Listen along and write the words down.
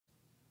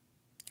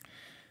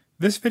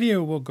This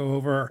video will go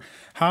over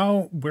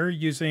how we're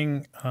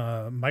using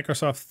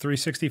Microsoft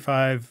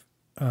 365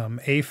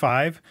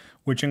 A5,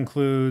 which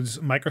includes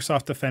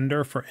Microsoft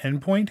Defender for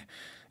Endpoint.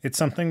 It's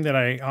something that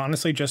I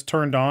honestly just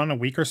turned on a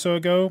week or so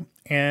ago,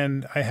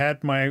 and I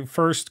had my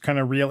first kind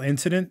of real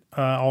incident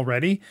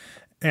already.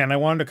 And I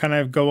wanted to kind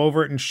of go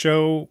over it and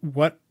show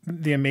what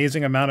the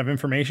amazing amount of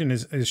information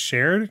is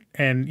shared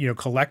and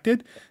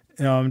collected,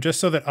 just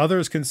so that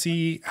others can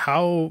see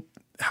how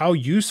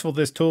useful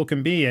this tool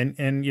can be. And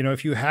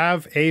if you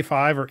have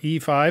A5 or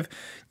E5,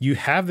 you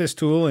have this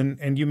tool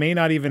and you may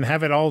not even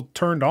have it all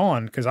turned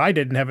on, because I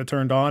didn't have it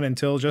turned on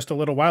until just a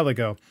little while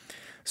ago.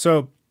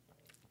 So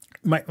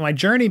my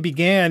journey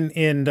began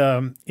in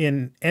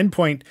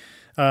Endpoint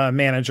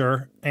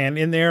Manager, and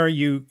in there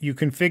you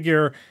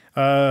configure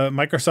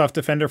Microsoft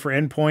Defender for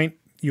Endpoint.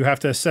 You have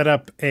to set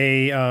up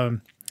a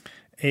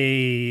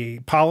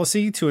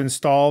policy to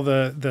install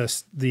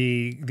the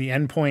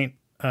endpoint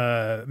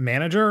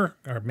manager,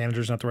 or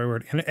manager is not the right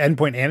word,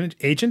 endpoint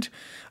agent.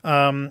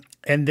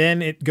 And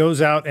then it goes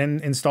out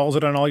and installs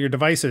it on all your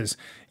devices.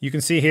 You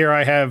can see here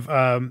I have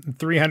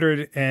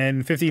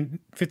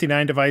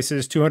 359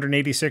 devices,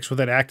 286 with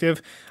it active.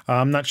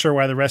 I'm not sure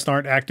why the rest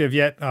aren't active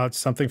yet. It's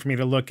something for me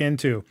to look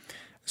into.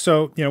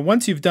 So,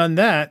 once you've done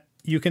that,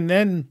 you can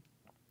then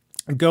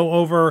go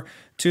over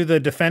to the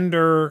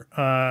Defender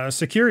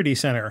Security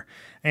Center.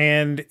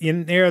 And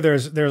in there,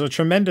 there's a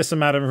tremendous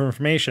amount of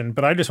information,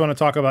 but I just want to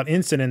talk about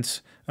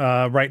incidents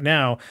right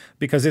now,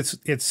 because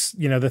it's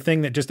the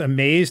thing that just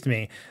amazed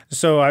me.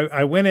 So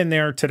I went in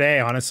there today,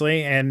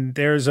 honestly, and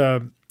there's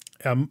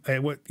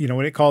what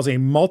it calls a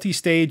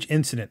multi-stage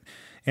incident.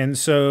 And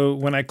so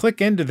when I click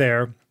into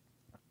there,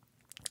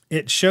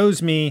 it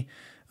shows me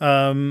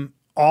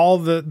all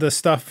the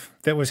stuff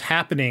that was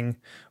happening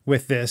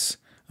with this.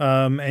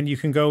 And you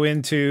can go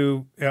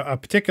into a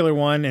particular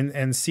one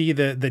and see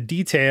the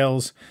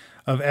details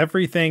of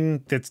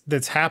everything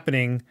that's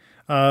happening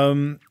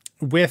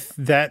with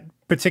that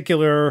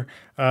particular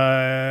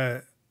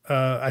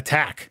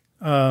attack.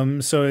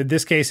 So in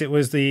this case, it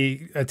was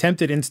the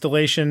attempted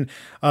installation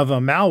of a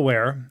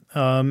malware,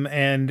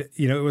 and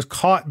it was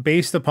caught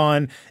based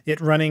upon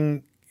it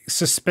running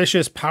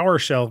suspicious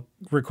PowerShell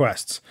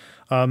requests.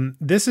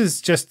 This is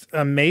just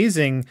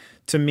amazing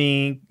to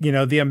me,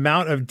 the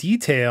amount of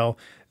detail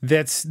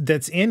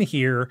that's in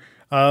here,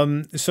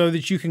 so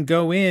that you can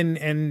go in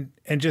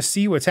and just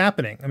see what's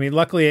happening. I mean,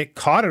 luckily it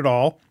caught it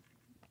all,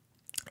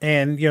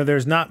 and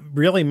there's not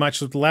really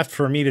much left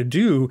for me to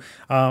do.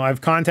 I've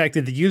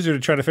contacted the user to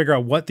try to figure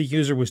out what the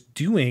user was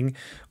doing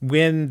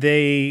when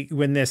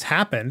this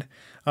happened,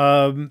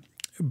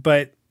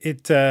 but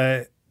it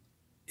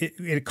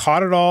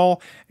caught it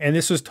all, and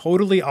this was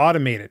totally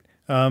automated.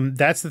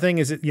 That's the thing,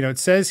 is it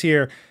says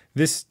here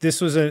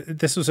this was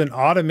an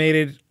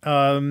automated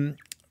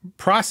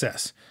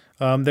process.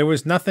 There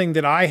was nothing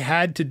that I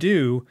had to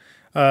do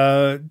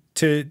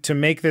to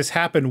make this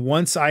happen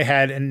once I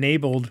had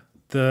enabled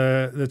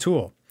the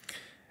tool.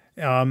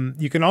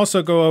 You can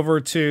also go over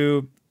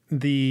to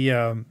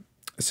the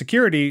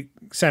Security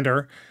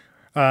Center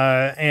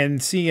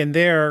and see in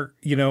there,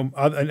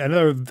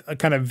 another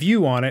kind of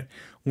view on it,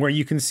 where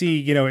you can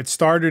see, it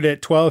started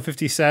at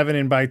 12:57,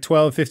 and by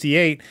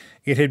 12:58,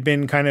 it had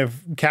been kind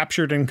of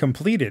captured and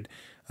completed.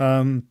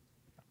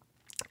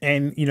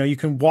 And you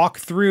can walk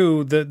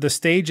through the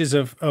stages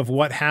of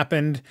what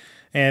happened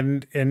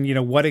and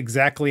what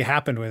exactly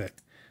happened with it.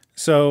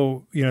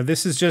 So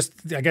this is just,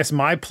 I guess,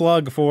 my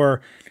plug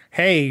for,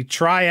 hey,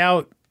 try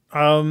out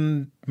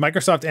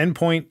Microsoft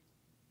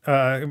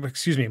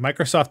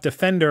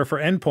Defender for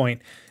Endpoint.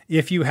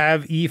 If you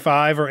have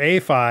E5 or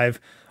A5,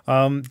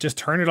 just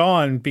turn it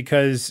on,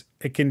 because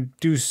it can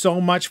do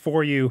so much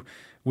for you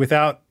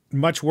without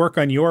much work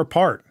on your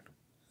part.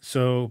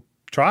 So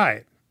try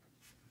it.